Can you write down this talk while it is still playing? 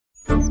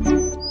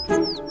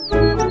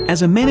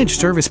As a managed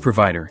service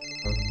provider,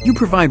 you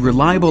provide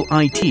reliable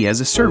IT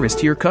as a service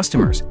to your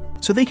customers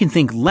so they can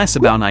think less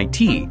about IT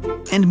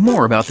and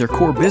more about their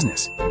core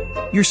business.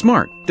 You're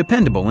smart,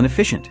 dependable, and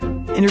efficient,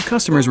 and your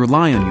customers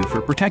rely on you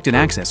for protected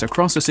access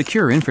across a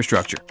secure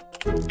infrastructure.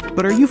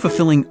 But are you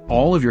fulfilling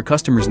all of your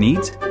customers'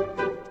 needs?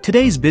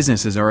 Today's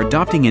businesses are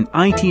adopting an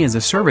IT as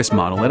a service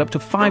model at up to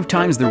 5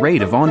 times the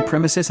rate of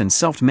on-premises and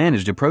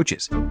self-managed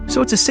approaches.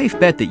 So it's a safe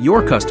bet that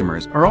your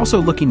customers are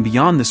also looking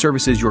beyond the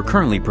services you're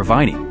currently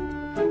providing.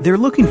 They're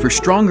looking for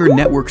stronger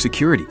network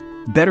security,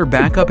 better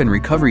backup and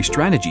recovery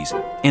strategies,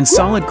 and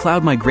solid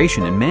cloud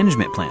migration and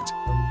management plans.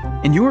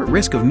 And you're at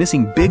risk of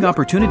missing big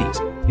opportunities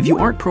if you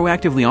aren't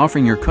proactively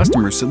offering your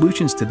customers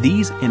solutions to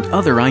these and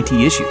other IT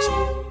issues.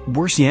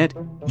 Worse yet,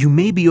 you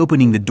may be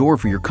opening the door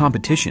for your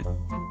competition,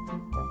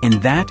 and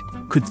that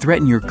could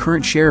threaten your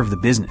current share of the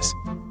business.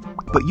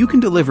 But you can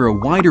deliver a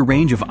wider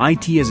range of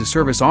IT as a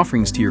service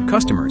offerings to your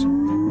customers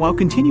while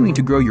continuing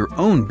to grow your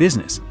own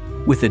business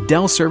with the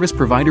Dell Service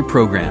Provider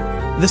Program.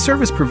 The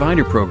Service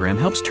Provider Program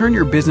helps turn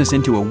your business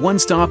into a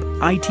one-stop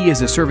IT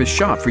as a service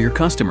shop for your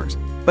customers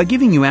by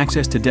giving you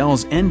access to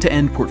Dell's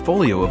end-to-end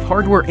portfolio of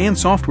hardware and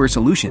software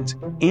solutions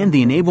and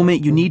the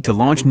enablement you need to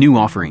launch new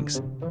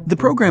offerings. The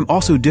program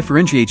also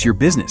differentiates your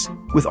business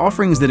with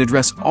offerings that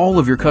address all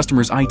of your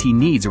customers' IT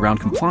needs around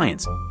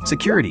compliance,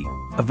 security,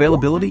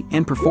 availability,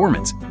 and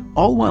performance,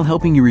 all while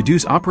helping you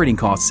reduce operating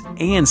costs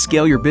and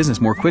scale your business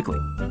more quickly.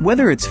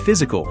 Whether it's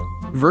physical,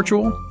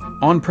 virtual,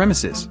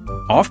 on-premises,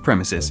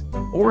 off-premises,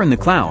 or in the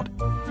cloud,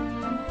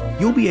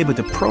 you'll be able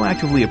to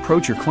proactively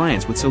approach your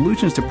clients with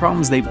solutions to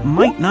problems they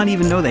might not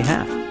even know they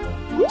have.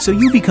 So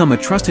you become a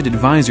trusted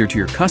advisor to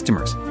your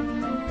customers,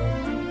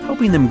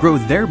 helping them grow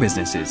their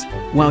businesses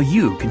while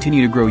you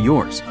continue to grow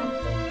yours.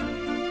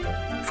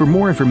 For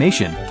more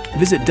information,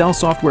 visit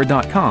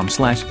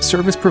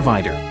dellsoftware.com/service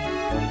provider.